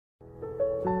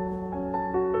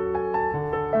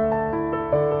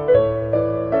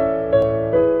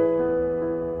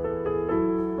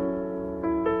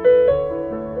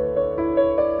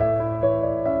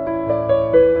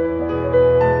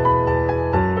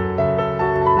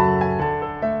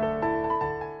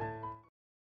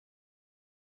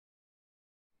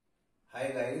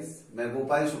मैं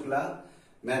Gopal Shukla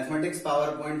mathematics power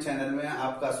point channel में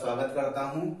आपका स्वागत करता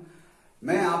हूं।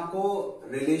 मैं आपको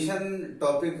रिलेशन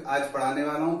टॉपिक आज पढ़ाने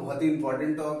वाला हूं। बहुत ही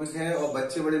इंपॉर्टेंट टॉपिक है और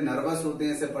बच्चे बड़े नर्वस होते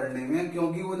हैं इसे पढ़ने में,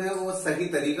 क्योंकि उन्हें वो सही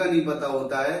तरीका नहीं पता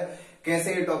होता है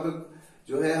कैसे ये टॉपिक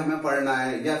जो है हमें पढ़ना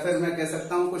है। या फिर मैं कह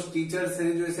सकता हूं कुछ टीचर्स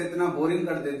हैं जो इसे इतना बोरिंग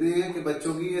कर देते हैं कि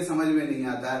बच्चों की ये समझ में नहीं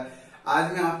आता है।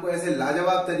 आज मैं आपको ऐसे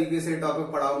लाजवाब तरीके से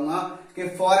टॉपिक पढ़ाऊंगा कि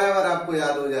फॉरएवर आपको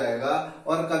याद हो जाएगा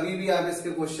और कभी भी आप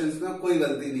इसके क्वेश्चंस में कोई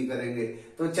गलती नहीं करेंगे।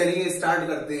 तो चलिए स्टार्ट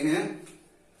करते हैं।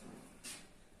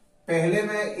 पहले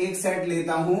मैं एक सेट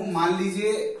लेता हूं। मान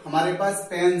लीजिए हमारे पास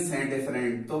पेन्स हैं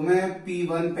डिफरेंट, तो मैं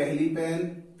P1 पहली पेन,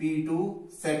 P2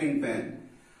 सेकंड पेन,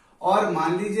 और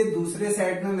मान लीजिए दूसरे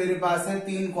सेट में मेरे पास है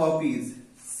 3 कॉपीज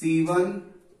C1,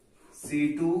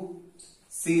 C2,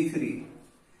 C3।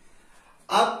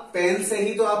 अब पेन से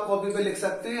ही तो आप कॉपी पे लिख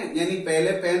सकते हैं, यानी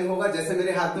पहले पेन होगा, जैसे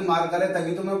मेरे हाथ में मार्कर है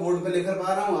तभी तो मैं बोर्ड पे लिख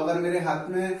पा रहा हूं। अगर मेरे हाथ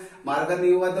में मार्कर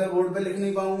नहीं हुआ तो मैं बोर्ड पे लिख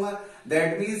नहीं पाऊंगा।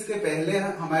 दैट मीन्स के पहले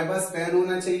हमारे पास पेन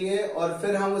होना चाहिए और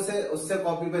फिर हम उससे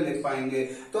कॉपी पे लिख पाएंगे।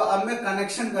 तो अब मैं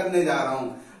कनेक्शन करने जा रहा हूं।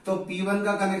 तो P1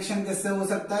 का कनेक्शन किससे हो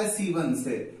सकता है? C1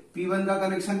 से। P1 का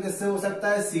कनेक्शन किससे हो सकता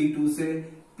है? C2 से।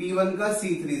 P1 का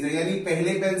C3 से। यानी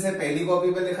पहले पेन से पहली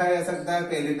कॉपी पे लिखा जा सकता है,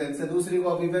 पहले पेन से दूसरी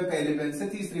कॉपी पे, पहले पेन से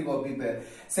तीसरी कॉपी पे।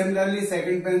 सिमिलरली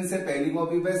सेकंड पेन से पहली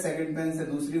कॉपी पे, सेकंड पेन से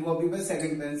दूसरी कॉपी पे,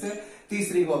 सेकंड पेन से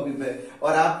तीसरी कॉपी पे।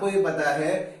 और आपको ये पता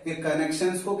है कि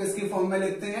कनेक्शंस को किसकी फॉर्म में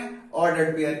लिखते हैं?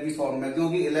 ऑर्डर्ड पेयर की फॉर्म में,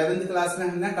 क्योंकि 11th क्लास में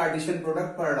हमने कार्टेशियन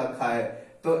प्रोडक्ट पढ़ रखा है।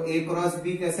 तो A क्रॉस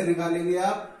B कैसे निकालेंगे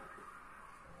आप?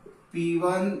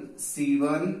 P1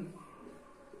 C1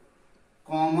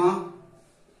 comma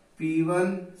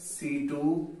P1 C2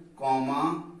 comma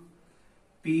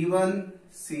P1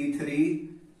 C3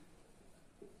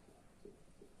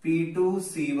 P2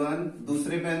 C1,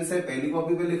 दूसरे पेन से पहली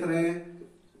कॉपी पे लिख रहे हैं,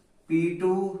 P2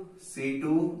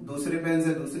 C2 दूसरे पेन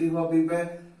से दूसरी कॉपी पे,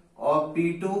 और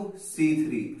P2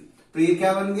 C3। तो ये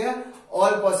क्या बन गया?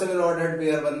 ऑल पॉसिबल ऑर्डर्ड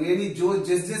पेयर बन गए। यानी जो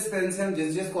जिस पेन से हम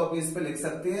जिस कॉपीज पे लिख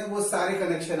सकते हैं वो सारे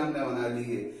कनेक्शन हमने बना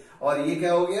लिए। और ये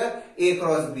क्या हो गया? A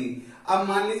cross B। अब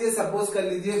मान लीजिए, सपोज कर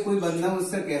लीजिए कोई बंदा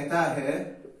मुझसे कहता है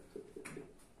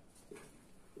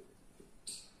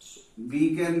we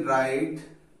can write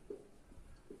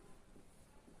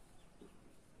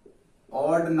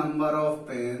odd number of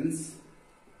pens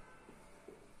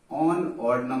on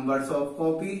odd numbers of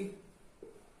copy.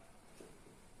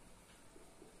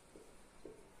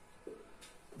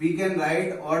 We can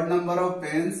write odd number of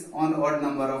pens on odd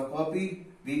number of copy.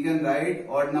 We can write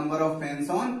odd number of pens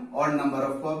on odd number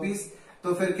of copies.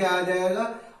 तो फिर क्या आ जाएगा?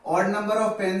 odd number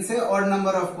of pens से odd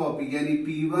number of copy, यानी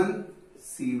P1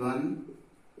 C1,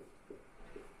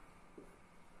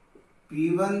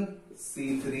 P1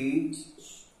 C3,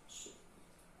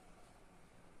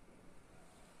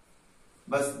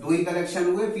 बस 2 ही collection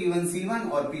हुए, P1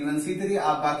 C1 और P1 C3।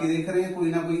 आप बाकी देख रहे हैं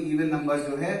कोई ना कोई इवन नंबर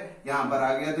जो है यहां पर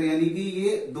आ गया, तो यानी कि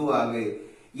ये 2 आ गए।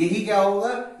 यही क्या होगा?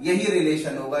 यही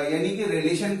रिलेशन होगा। यानी कि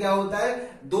रिलेशन क्या होता है?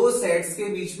 2 सेट्स के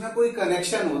बीच में कोई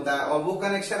कनेक्शन होता है, और वो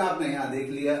कनेक्शन आपने यहां देख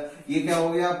लिया। ये क्या हो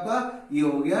गया आपका? ये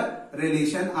हो गया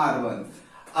रिलेशन R1।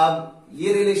 अब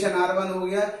ये रिलेशन R1 हो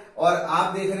गया, और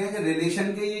आप देख रहे हैं कि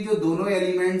रिलेशन के ये जो दोनों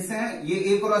एलिमेंट्स हैं ये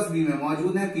A क्रॉस B में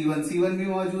मौजूद है। P1 C1 भी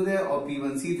मौजूद है और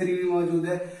P1 C3 भी मौजूद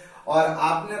है। और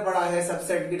आपने पढ़ा है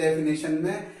सबसेट की डेफिनेशन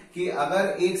में कि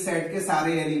अगर एक सेट के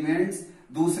सारे एलिमेंट्स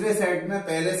दूसरे सेट में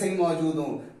पहले से ही मौजूद हो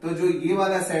तो जो ये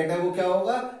वाला सेट है वो क्या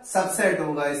होगा? सबसेट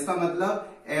होगा। इसका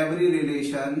मतलब every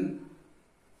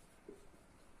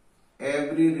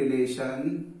relation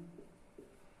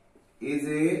is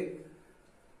a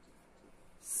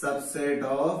subset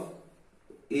of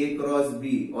A cross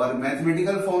B। और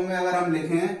मैथमेटिकल फॉर्म में अगर हम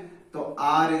लिखें तो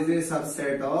R is a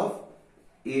subset of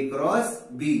A cross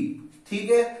B।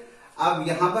 ठीक है। अब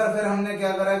यहां पर फिर हमने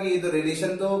क्या करा कि ये तो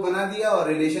रिलेशन तो बना दिया, और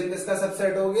रिलेशन किसका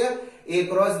सबसेट हो गया? A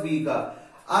क्रॉस B का।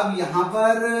 अब यहां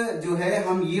पर जो है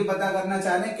हम ये पता करना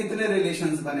चाह रहे हैं कितने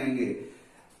रिलेशंस बनेंगे।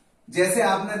 जैसे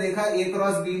आपने देखा A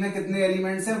क्रॉस B में कितने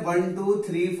एलिमेंट्स हैं? 1 2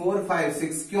 3 4 5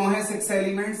 6। क्यों है 6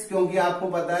 एलिमेंट्स? क्योंकि आपको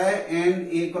पता है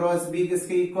NA क्रॉस B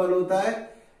किसके इक्वल होता है?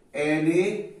 NA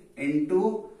into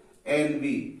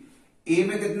NB। A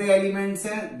में कितने एलिमेंट्स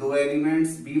हैं? 2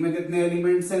 एलिमेंट्स। B में कितने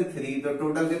एलिमेंट्स हैं? 3। तो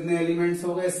टोटल कितने एलिमेंट्स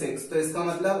हो गए? 6। तो इसका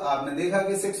मतलब आपने देखा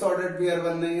कि 6 ऑर्डर्ड पेयर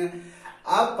बन रहे हैं।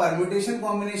 अब परम्यूटेशन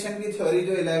कॉम्बिनेशन की थ्योरी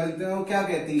जो 11th में वो क्या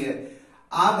कहती है?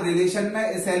 आप रिलेशन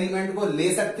में इस एलिमेंट को ले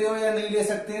सकते हो या नहीं ले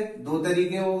सकते? 2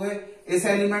 तरीके हो गए। इस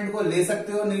एलिमेंट को ले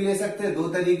सकते हो, नहीं ले सकते? 2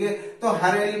 तरीके। तो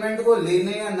हर एलिमेंट को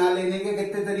लेने या ना लेने के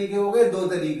कितने तरीके हो गए? 2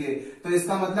 तरीके। तो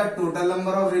इसका मतलब टोटल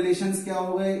नंबर ऑफ रिलेशंस क्या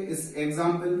हो गए इस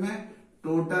एग्जांपल में?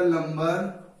 टोटल नंबर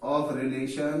of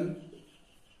relation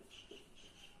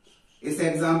इस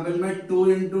एग्जाम्पल में 2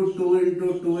 into 2 into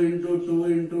 2 into 2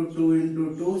 into 2 into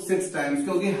 2 6 times,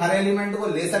 क्योंकि हर एलिमेंट को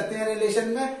ले सकते हैं रिलेशन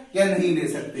में या नहीं ले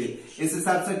सकते। इस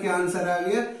हिसाब से क्या आंसर आ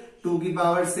गया 2 की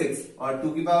पावर 6, और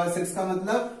 2 की पावर 6 का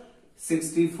मतलब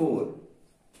 64।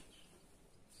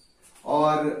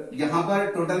 और यहां पर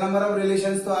टोटल नंबर ऑफ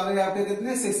रिलेशंस तो आ गए आपके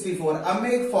कितने 64। अब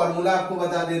मैं एक फॉर्मूला आपको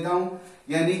बता देता हूं,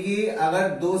 यानी कि अगर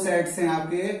दो सेट्स हैं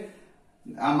आपके,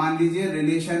 मान लीजिए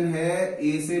रिलेशन है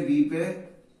ए से बी पे,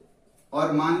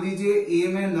 और मान लीजिए ए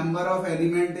में नंबर ऑफ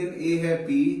एलिमेंट इन ए है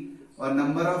पी और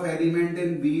number of element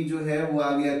in B जो है वो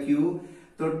आ गया क्यू,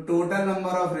 तो total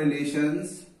number of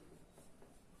relations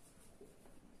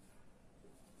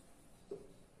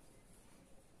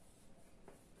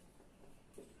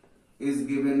is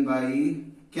given by,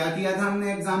 क्या किया था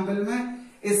हमने एग्जाम्पल में,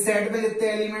 इस सेट में जितने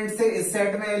एलिमेंट्स थे, इस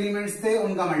सेट में एलिमेंट्स थे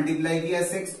उनका मल्टीप्लाई किया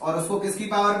 6 और उसको किसकी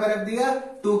पावर पे रख दिया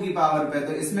 2 की पावर पे।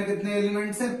 तो इसमें कितने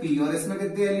एलिमेंट्स हैं P और इसमें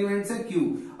कितने एलिमेंट्स हैं Q,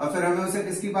 और फिर हमें उसे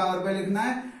किसकी पावर पे लिखना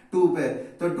है 2 पे।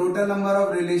 तो total number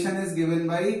of relation is given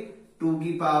by 2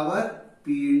 की पावर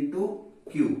P इंटू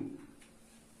Q।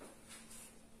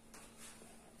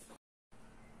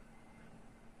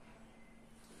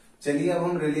 चलिए अब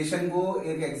हम रिलेशन को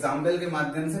एक एग्जाम्पल के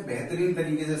माध्यम से बेहतरीन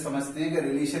तरीके से समझते हैं कि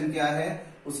रिलेशन क्या है,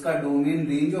 उसका डोमेन,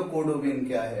 रेंज और कोडोमेन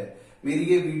क्या है। मेरी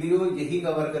ये वीडियो यही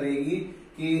कवर करेगी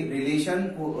कि रिलेशन,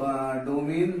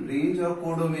 डोमेन, रेंज और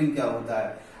कोडोमेन क्या होता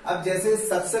है। अब जैसे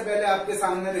सबसे पहले आपके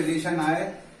सामने रिलेशन आए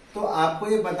तो आपको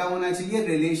ये पता होना चाहिए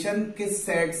रिलेशन किस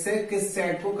सेट से किस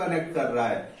सेट को कनेक्ट कर रहा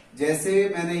है। जैसे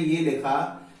मैंने ये लिखा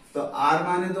तो आर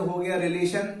माने तो हो गया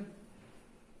रिलेशन,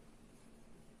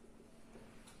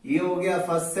 ये हो गया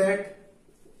फर्स्ट सेट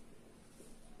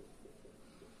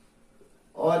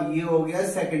और ये हो गया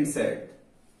सेकंड सेट।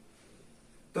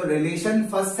 तो रिलेशन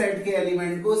फर्स्ट सेट के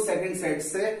एलिमेंट को सेकंड सेट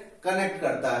से कनेक्ट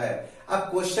करता है। अब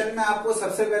क्वेश्चन में आपको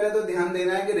सबसे पहले तो ध्यान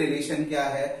देना है कि रिलेशन क्या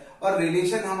है और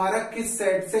रिलेशन हमारा किस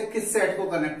सेट से किस सेट को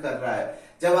कनेक्ट कर रहा है।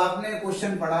 जब आपने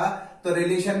क्वेश्चन पढ़ा तो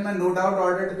रिलेशन में नो डाउट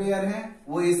ऑर्डर्ड पेयर है,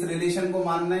 वो इस रिलेशन को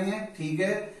मानना ही है, ठीक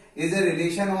है। Is a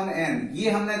relation on an, ये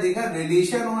हमने देखा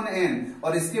रिलेशन ऑन एन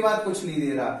और इसके बाद कुछ नहीं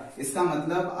दे रहा, इसका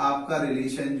मतलब आपका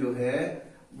रिलेशन जो है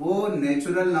वो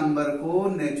नेचुरल नंबर को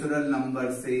नेचुरल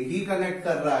नंबर से ही कनेक्ट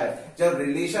कर रहा है। जब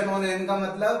रिलेशन ऑन एन का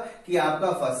मतलब कि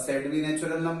आपका फर्स्ट सेट भी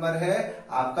नेचुरल नंबर है,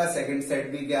 आपका सेकंड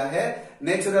सेट भी क्या है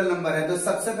नेचुरल नंबर है। तो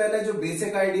सबसे पहले जो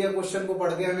बेसिक आइडिया क्वेश्चन को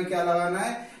पढ़ के हमें क्या लगाना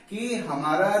है कि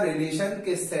हमारा रिलेशन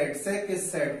किस सेट से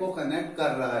किस सेट को कनेक्ट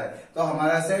कर रहा है। तो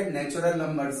हमारा सेट नेचुरल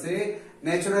नंबर से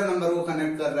नेचुरल नंबर को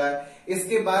कनेक्ट कर रहा है।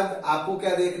 इसके बाद आपको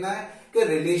क्या देखना है कि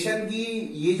रिलेशन की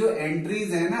ये जो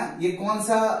एंट्रीज है ना, ये कौन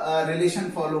सा रिलेशन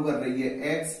फॉलो कर रही है,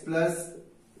 x plus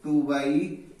 2y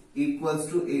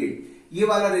equals to 8, ये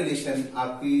वाला रिलेशन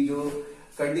आपकी जो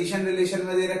कंडीशन रिलेशन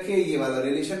में दे रखी है ये वाला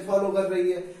रिलेशन फॉलो कर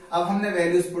रही है। अब हमने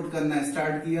वैल्यूज पुट करना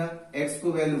स्टार्ट किया, x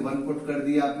को वैल्यू 1 पुट कर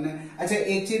दिया आपने। अच्छा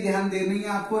एक चीज ध्यान देनी है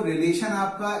आपको, रिलेशन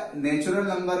आपका नेचुरल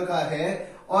नंबर का है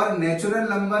और नेचुरल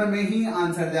नंबर में ही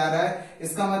आंसर जा रहा है।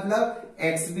 इसका मतलब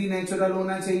x भी नेचुरल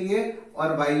होना चाहिए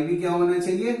और y भी क्या होना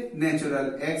चाहिए natural.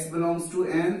 x belongs to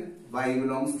n, y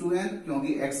belongs to n,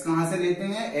 क्योंकि x कहां से लेते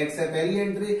हैं, x है पहली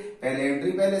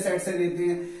एंट्री, पहले सेट से लेते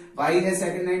हैं, y है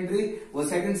सेकंड एंट्री, वो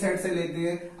सेकंड सेट से लेते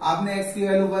हैं। आपने x की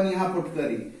वैल्यू 1 यहां पुट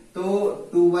करी तो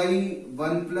 2y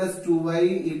 1 plus 2y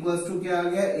equals to क्या आ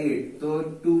गया 8, तो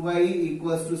 2y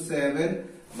equals to 7,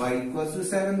 y equals to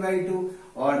 7/2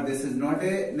 और this is not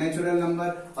a natural number.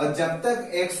 और जब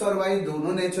तक x और y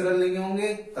दोनों नेचुरल नहीं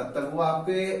होंगे तब तक वो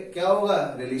आपके क्या होगा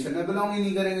रिलेशन में बिलोंग ही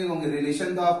नहीं करेंगे, क्योंकि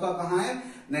रिलेशन तो आपका कहाँ है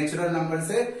नेचुरल नंबर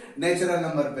से नेचुरल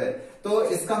नंबर पे। तो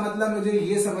इसका मतलब मुझे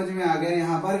ये समझ में आ गया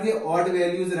यहाँ पर कि ऑड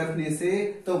वैल्यूज रखने से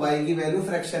तो y की वैल्यू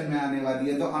फ्रैक्शन में आने वाली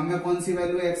है। तो अब मैं कौन सी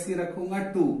वैल्यू x की रखूंगा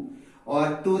 2,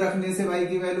 और 2 रखने से y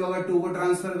की वैल्यू अगर 2 को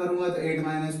ट्रांसफर करूंगा तो 8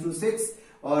 माइनस 2 6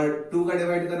 और 2 का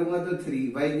डिवाइड करूंगा तो 3,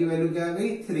 y की वैल्यू क्या आ गई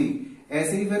 3।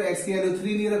 ऐसे ही फिर x की वैल्यू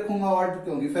 3 नहीं रखूंगा ऑड,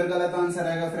 क्योंकि फिर गलत आंसर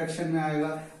आएगा, फ्रैक्शन में आएगा।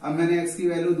 अब मैंने x की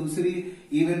वैल्यू दूसरी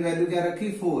इवन वैल्यू क्या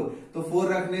रखी 4, तो 4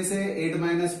 रखने से 8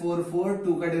 माइनस 4 4,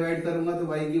 2 का डिवाइड करूंगा तो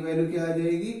y की वैल्यू क्या आ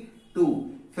जाएगी 2।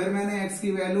 फिर मैंने x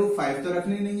की वैल्यू 5 तो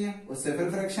रखनी नहीं है, उससे फिर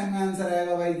फ्रैक्शन में आंसर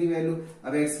आएगा y की वैल्यू।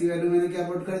 अब x की वैल्यू मैंने क्या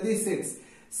पुट कर दी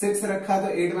 6 रखा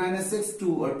तो 8 माइनस 6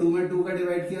 2, और 2 में 2 का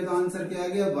डिवाइड किया तो आंसर क्या आ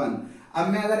गया 1। अब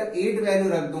मैं अगर 8 वैल्यू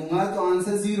रख दूंगा तो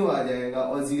आंसर 0 आ जाएगा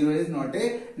और 0 is not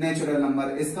a natural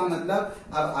number. इसका मतलब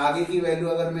अब आगे की वैल्यू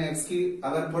अगर मैं x की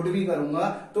अगर पुट भी करूंगा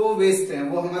तो वो वेस्ट है,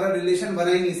 वो हमारा रिलेशन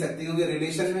बना ही नहीं सकती, क्योंकि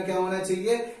रिलेशन में क्या होना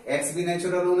चाहिए x भी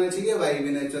नेचुरल होना चाहिए, y भी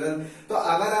नेचुरल। तो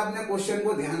अगर आपने क्वेश्चन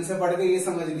को ध्यान से पढ़ के ये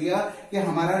समझ लिया कि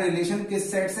हमारा रिलेशन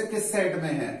किस सेट से किस सेट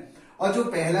में है, और जो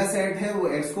पहला सेट है वो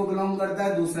x को बिलोंग करता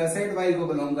है, दूसरा सेट y को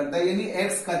बिलोंग करता है, यानी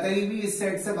x कतई भी इस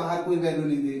सेट से बाहर कोई वैल्यू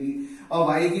नहीं देगी। और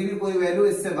y की भी कोई वैल्यू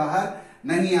इससे बाहर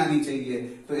नहीं आनी चाहिए।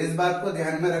 तो इस बात को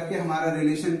ध्यान में रख के हमारा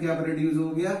रिलेशन क्या प्रोड्यूस हो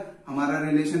गया, हमारा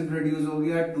रिलेशन प्रोड्यूस हो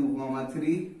गया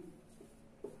 2,3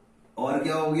 और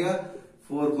क्या हो गया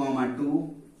 4,2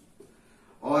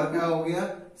 और क्या हो गया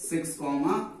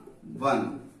 6,1।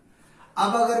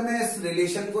 अब अगर मैं इस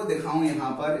रिलेशन को दिखाऊं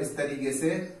यहां पर इस तरीके से,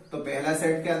 तो पहला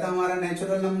सेट क्या था हमारा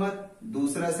नेचुरल नंबर,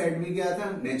 दूसरा सेट भी क्या था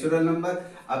नेचुरल नंबर।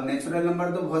 अब नेचुरल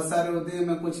नंबर तो बहुत सारे होते हैं,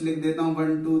 मैं कुछ लिख देता हूं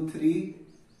 1 2 3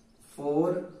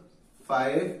 4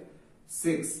 5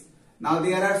 6। Now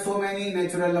there are so many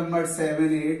natural number 7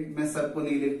 8, मैं सबको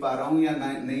नहीं लिख पा रहा हूं या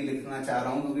नहीं लिखना चाह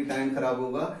रहा हूं क्योंकि टाइम खराब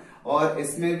होगा। और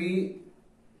इसमें भी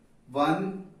 1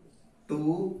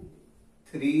 2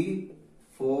 3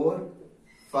 4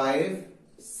 5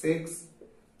 6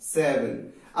 7।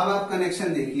 अब आप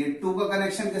कनेक्शन देखिए, 2 का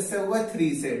कनेक्शन किससे हुआ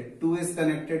 3 से, 2 इज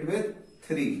कनेक्टेड विद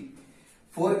 3।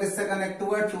 4 किससे कनेक्ट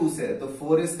हुआ 2 से, तो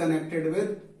 4 इज कनेक्टेड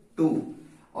विद 2।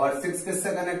 और 6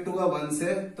 किससे कनेक्ट हुआ 1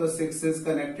 से, तो 6 इज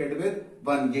कनेक्टेड विद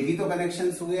 1। यही तो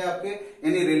कनेक्शन हुए आपके,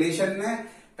 यानी रिलेशन ने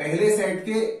पहले सेट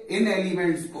के इन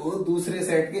एलिमेंट्स को दूसरे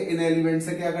सेट के इन एलिमेंट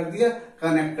से क्या कर दिया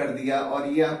कनेक्ट कर दिया। और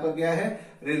ये आपका क्या है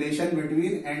relation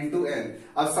between n to n।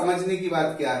 अब समझने की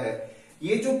बात क्या है,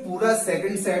 ये जो पूरा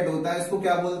सेकंड सेट होता है इसको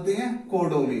क्या बोलते हैं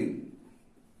कोडोमेन।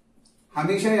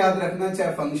 हमेशा याद रखना,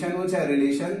 चाहे फंक्शन हो चाहे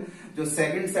रिलेशन, जो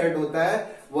सेकंड सेट होता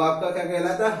है वो आपका क्या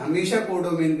कहलाता है हमेशा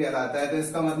कोडोमेन कहलाता है। तो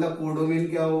इसका मतलब कोडोमेन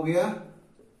क्या हो गया,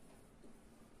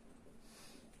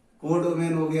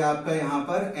 कोडोमेन हो गया आपका यहां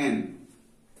पर n।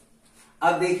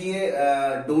 अब देखिए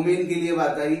डोमेन के लिए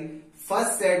बात आई,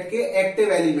 फर्स्ट सेट के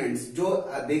एक्टिव एलिमेंट्स, जो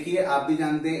देखिए आप भी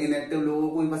जानते हैं इनएक्टिव लोगों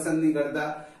को कोई पसंद नहीं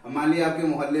करता। मान लिया आपके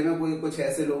मोहल्ले में कोई कुछ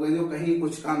ऐसे लोग हैं जो कहीं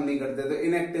कुछ काम नहीं करते, तो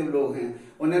इनएक्टिव लोग हैं,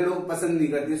 उन्हें लोग पसंद नहीं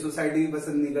करती, सोसाइटी भी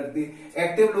पसंद नहीं करती,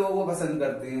 एक्टिव लोगों को पसंद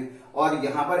करते हैं। और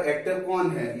यहाँ पर एक्टिव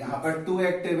कौन है, यहाँ पर 2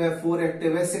 एक्टिव है, 4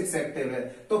 एक्टिव है, 6 एक्टिव है।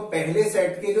 तो पहले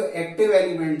सेट के जो एक्टिव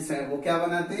एलिमेंट्स हैं वो क्या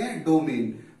बनाते हैं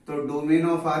डोमेन। तो डोमेन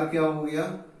ऑफ आर क्या हो गया,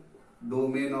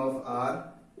 डोमेन ऑफ आर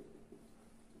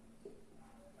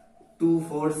 2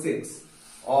 4 6।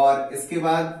 और इसके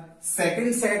बाद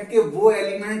सेकंड सेट के वो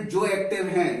एलिमेंट जो एक्टिव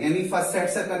हैं यानी फर्स्ट सेट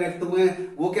से कनेक्ट हुए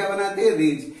हैं वो क्या बनाते हैं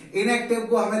रेंज। इनएक्टिव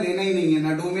को हमें लेना ही नहीं है,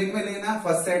 ना डोमेन में लेना,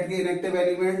 फर्स्ट सेट के इनएक्टिव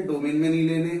एलिमेंट डोमेन में नहीं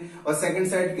लेने और सेकंड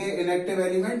सेट के इनएक्टिव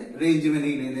एलिमेंट रेंज में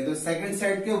नहीं लेने। तो सेकंड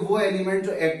सेट के वो एलिमेंट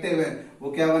जो एक्टिव है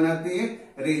वो क्या बनाते हैं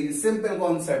रेंज। सिंपल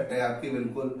कॉन्सेप्ट है आपकी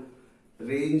बिल्कुल।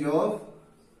 रेंज ऑफ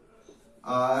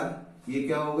आर ये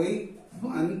क्या हो गई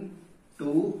 1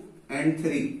 2 and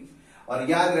 3। और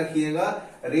याद रखिएगा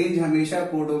रेंज हमेशा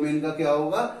कोडोमेन का क्या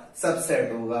होगा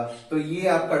सबसेट होगा। तो ये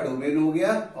आपका डोमेन हो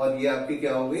गया और ये आपकी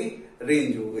क्या हो गई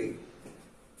रेंज हो गई।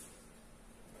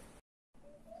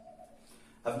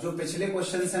 अब जो पिछले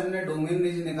क्वेश्चन से हमने डोमेन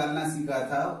रेंज निकालना सीखा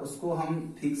था उसको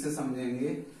हम ठीक से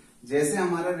समझेंगे। जैसे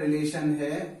हमारा रिलेशन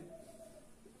है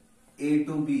A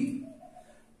to B,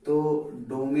 तो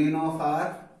domain of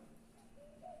are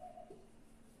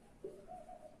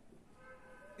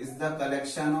is the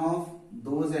collection of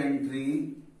those entry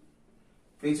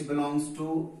which belongs to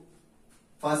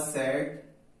first set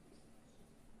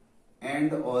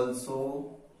and also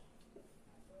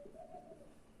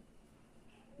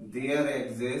there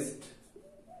exist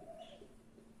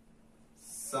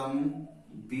some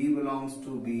B belongs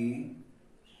to B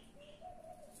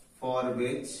for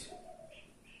which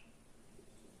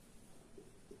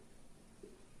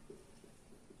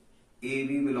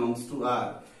AB belongs to R।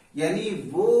 यानी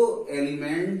वो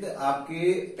element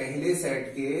आपके पहले set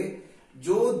के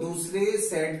जो दूसरे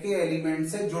set के element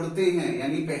से जुड़ते हैं,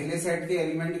 यानी पहले सेट के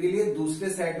एलिमेंट के लिए दूसरे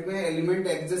सेट में एलिमेंट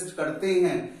एग्जिस्ट करते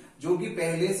हैं जो कि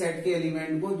पहले सेट के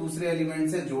एलिमेंट को दूसरे एलिमेंट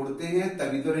से जोड़ते हैं,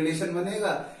 तभी तो रिलेशन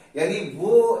बनेगा। यानी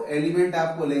वो एलिमेंट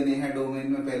आपको लेने हैं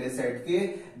डोमेन में पहले सेट के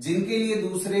जिनके लिए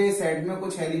दूसरे सेट में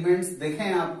कुछ एलिमेंट्स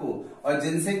दिखे आपको और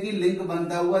जिनसे कि लिंक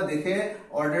बनता हुआ दिखे,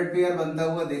 ऑर्डर्ड पेयर बनता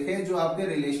हुआ दिखे जो आपके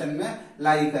रिलेशन में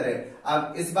लाई करे।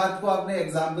 अब इस बात को आपने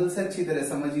एग्जाम्पल से अच्छी तरह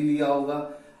समझ ही लिया होगा।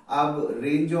 अब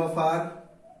range of are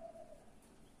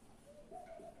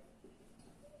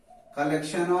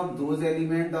collection of those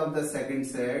element of the second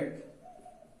set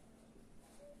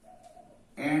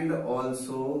and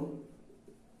also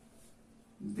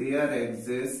there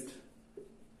exist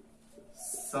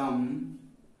some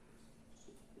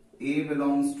A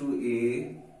belongs to A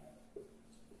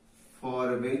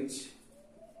for which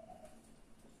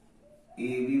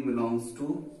AB belongs to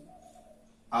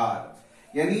R।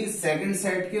 यानी सेकंड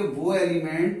सेट के वो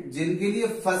एलिमेंट जिनके लिए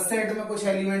फर्स्ट सेट में कुछ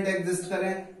element exist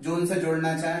करें जो उनसे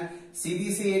जुड़ना चाहें,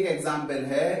 सीधी सी एक एग्जांपल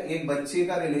है, एक बच्चे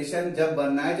का रिलेशन जब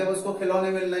बनना है जब उसको खिलौने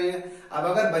मिल रहे हैं। अब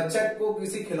अगर बच्चा को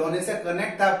किसी खिलौने से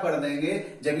कनेक्ट आप कर देंगे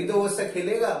जब तो वो उससे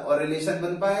खेलेगा और रिलेशन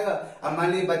बन पाएगा। अब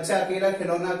मान लीजिए बच्चा अकेला,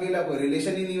 खिलौना अकेला, कोई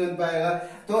रिलेशन ही नहीं बन पाएगा।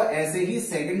 तो ऐसे ही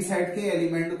सेकंड सेट के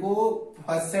एलिमेंट को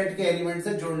फर्स्ट सेट के एलिमेंट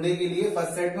से जोड़ने के लिए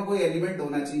फर्स्ट सेट में कोई एलिमेंट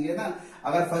होना चाहिए ना।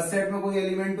 अगर फर्स्ट सेट में कोई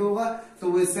एलिमेंट होगा तो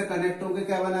वो इससे कनेक्ट होकर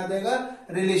क्या बना देगा,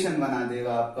 रिलेशन बना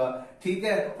देगा आपका। ठीक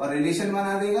है, और रिलेशन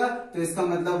बना देगा तो इसका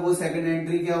मतलब वो सेकंड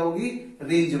एंट्री क्या होगी,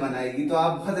 रेंज बनाएगी। तो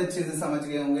आप बहुत अच्छे से समझ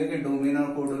गए होंगे कि डोमेन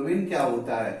और कोडोमेन क्या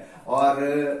होता है। और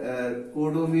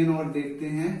कोडोमेन और देखते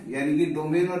हैं, यानी कि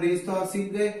डोमेन और रेंज तो आप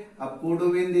सीख गए। अब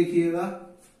कोडोमेन देखिएगा,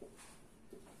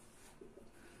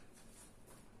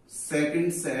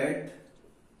 second set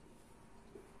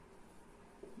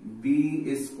B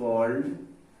is called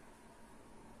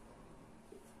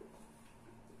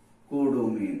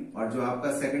codomain. और जो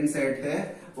आपका सेकंड सेट है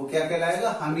वो क्या कहलाएगा,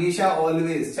 हमेशा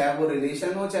ऑलवेज, चाहे वो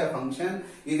रिलेशन हो चाहे फंक्शन,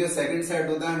 ये जो सेकंड सेट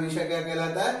होता है हमेशा क्या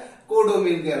कहलाता है,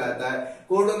 कोडोमेन कहलाता है।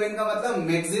 कोडोमेन का मतलब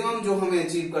मैक्सिमम जो हमें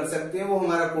अचीव कर सकते हैं वो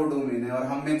हमारा कोडोमेन है। और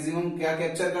हम मैक्सिमम क्या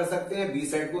कैप्चर कर सकते हैं, बी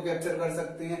सेट को कैप्चर कर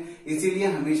सकते हैं, इसीलिए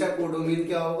हमेशा कोडोमेन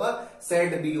क्या होगा,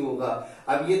 सेट बी होगा।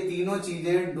 अब ये तीनों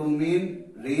चीजें, डोमेन,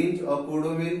 रेंज और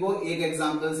कोडोमेन को एक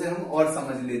एग्जांपल से हम और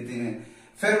समझ लेते हैं।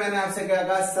 फिर मैंने आपसे क्या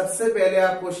कहा, सबसे पहले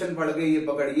आप क्वेश्चन पढ़ के ये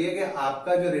पकड़िए कि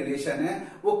आपका जो रिलेशन है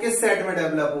वो किस सेट में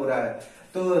डेवलप हो रहा है।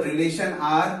 तो relation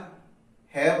are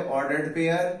have ordered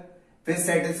pair, फिर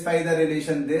satisfy the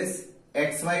relation this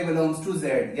x Y belongs to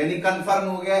Z, यानी कंफर्म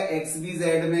हो गया एक्स भी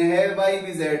जेड में है, वाई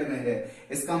भी जेड में है।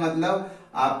 इसका मतलब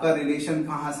आपका रिलेशन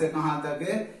कहां से कहां तक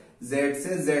है, जेड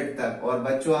से जेड तक। और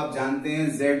बच्चों आप जानते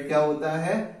हैं जेड क्या होता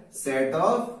है, सेट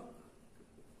ऑफ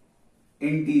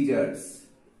इंटीजर्स।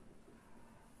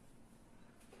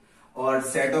 और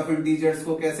सेट ऑफ इंटीजर्स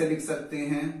को कैसे लिख सकते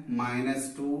हैं,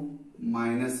 -2,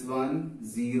 -1,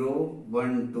 0,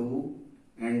 1, 2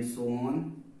 एंड सो ऑन।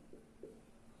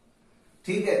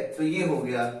 ठीक है, तो ये हो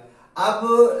गया। अब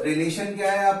रिलेशन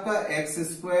क्या है आपका,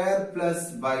 x²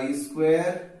 plus y²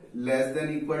 less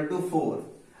than equal to 4।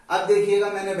 अब देखिएगा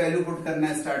मैंने वैल्यू पुट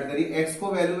करना स्टार्ट करी, x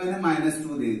को वैल्यू मैंने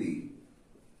 -2 दे दी,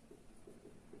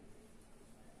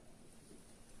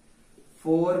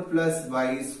 4 प्लस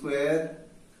y²,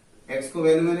 x को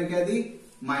वैल्यू मैंने क्या दी,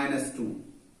 -2,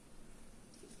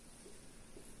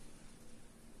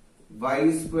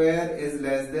 y² इज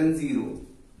लेस देन 0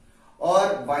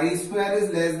 और y²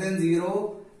 इज लेस देन 0,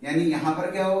 यानी यहां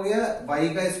पर क्या हो गया,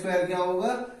 y का स्क्वायर क्या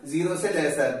होगा, 0 से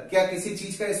लेसर। क्या किसी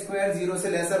चीज का स्क्वायर 0 से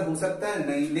लेसर हो सकता है,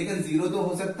 नहीं, लेकिन 0 तो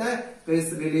हो सकता है। तो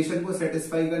इस रिलेशन को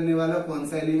सेटिस्फाई करने वाला कौन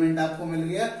सा एलिमेंट आपको मिल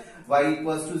गया, y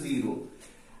 = 0।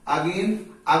 अगेन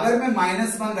अगर मैं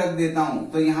 -1 रख देता हूं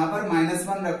तो यहां पर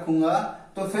 -1 रखूंगा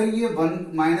तो फिर ये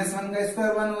 -1 का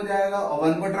स्क्वायर 1 हो जाएगा और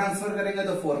 1 को ट्रांसफर करेंगे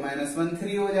तो 4 - 1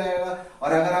 3 हो जाएगा।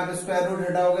 और अगर आप स्क्वायर रूट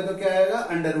हटाओगे तो क्या आएगा,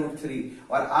 √3।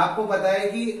 और आपको पता है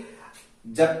कि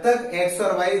जब तक x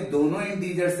और y दोनों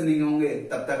इंटीजर्स नहीं होंगे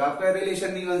तब तक आपका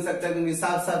रिलेशन नहीं बन सकता, क्योंकि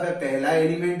साफ साफ है, पहला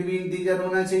एलिमेंट भी इंटीजर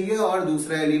होना चाहिए और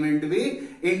दूसरा एलिमेंट भी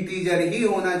इंटीजर ही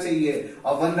होना चाहिए,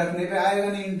 और 1 रखने पे आएगा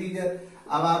नहीं इंटीजर।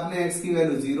 अब आपने x की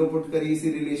वैल्यू 0 पुट करी इसी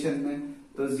रिलेशन में,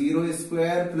 तो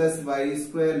 0² plus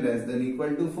y² less than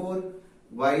equal to 4,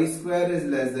 y² is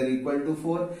less than equal to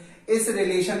 4। इस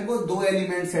रिलेशन को दो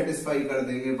एलिमेंट सेटिस्फाई कर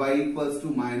देंगे, y =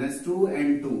 -2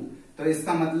 एंड 2। तो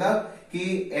इसका मतलब कि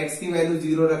x की वैल्यू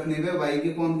 0 रखने पे y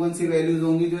की कौन कौन सी वैल्यूज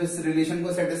होंगी जो इस रिलेशन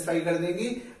को सेटिस्फाई कर देगी,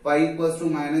 y =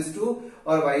 -2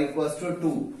 और y =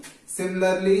 2।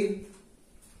 सिमिलरली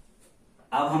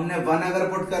अब हमने 1 अगर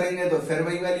पुट करेंगे तो फिर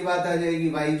वही वाली बात आ जाएगी,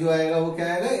 y जो आएगा वो क्या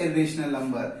आएगा, इरेशनल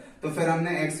नंबर। तो फिर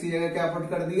हमने x की जगह क्या पुट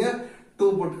कर दिया,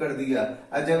 2 पुट कर दिया।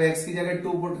 और जब x की जगह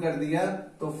 2 पुट कर दिया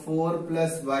तो 4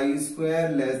 plus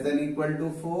y² less than equal to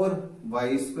 4,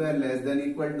 y² less than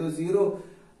equal to 0,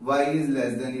 y is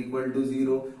less than equal to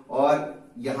 0। और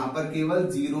यहां पर केवल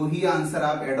 0 ही आंसर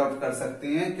आप एडॉप्ट कर सकते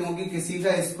हैं, क्योंकि किसी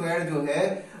का स्क्वायर जो है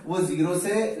वो 0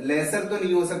 से लेसर तो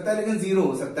नहीं हो सकता लेकिन 0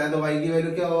 हो सकता है। तो y की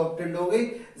वैल्यू क्या ऑब्टेंड हो गई,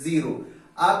 0।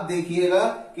 आप देखिएगा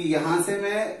कि यहां से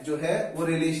मैं जो है वो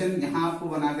रिलेशन यहां आपको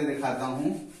बना के दिखाता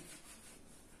हूं।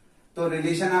 तो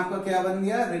रिलेशन आपका क्या बन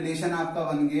गया, रिलेशन आपका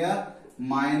बन गया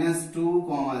 -2,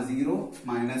 0,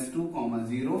 -2,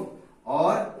 0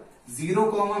 और 0,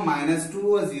 -2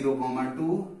 और 0,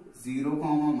 2, 0,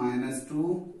 -2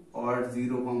 और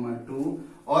 0, 2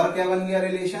 और क्या बन गया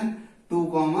रिलेशन 2,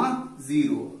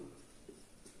 0।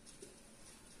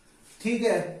 ठीक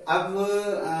है, अब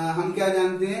हम क्या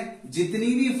जानते हैं, जितनी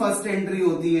भी फर्स्ट एंट्री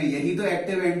होती है, यही तो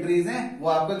एक्टिव एंट्रीज हैं, वो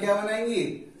आपका क्या बनाएंगी,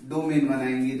 डोमेन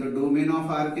बनाएंगी। तो डोमेन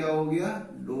ऑफ आर क्या हो गया,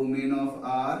 डोमेन ऑफ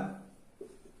आर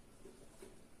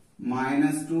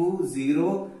 -2 0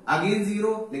 अगेन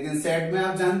 0, लेकिन सेट में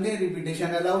आप जानते हैं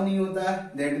रिपीटेशन अलाउ नहीं होता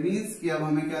है। दैट मीन्स कि अब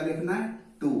हमें क्या लिखना है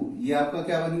 2। ये आपका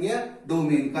क्या बन गया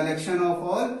domain. Collection of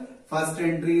all first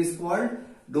entry is called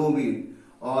domain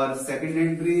और second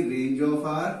entry range of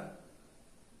are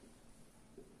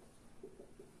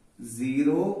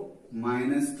 0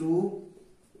 -2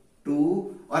 2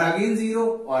 और अगेन 0।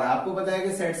 और आपको पता है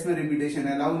कि सेट्स में रिपीटेशन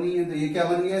अलाउ नहीं है, तो ये क्या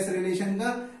बन गया इस रिलेशन का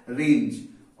रेंज।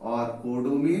 और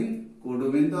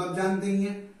कोडोमेन तो आप जानते ही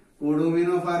हैं, कोडोमेन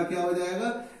ऑफ आर क्या हो जाएगा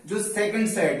जो सेकंड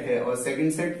सेट है, और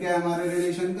सेकंड सेट क्या है हमारे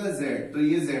रिलेशन का Z, तो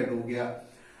ये Z हो गया।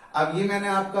 अब ये मैंने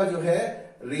आपका जो है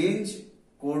रेंज,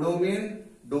 कोडोमेन,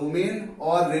 डोमेन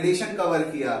और रिलेशन कवर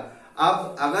किया।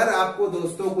 अब अगर आपको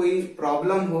दोस्तों कोई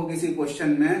प्रॉब्लम हो किसी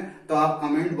क्वेश्चन में तो आप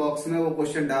कमेंट बॉक्स में वो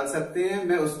क्वेश्चन डाल सकते हैं।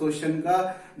 मैं उस क्वेश्चन का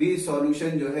भी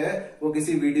सॉल्यूशन जो है वो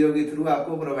किसी वीडियो के थ्रू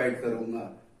आपको प्रोवाइड करूंगा।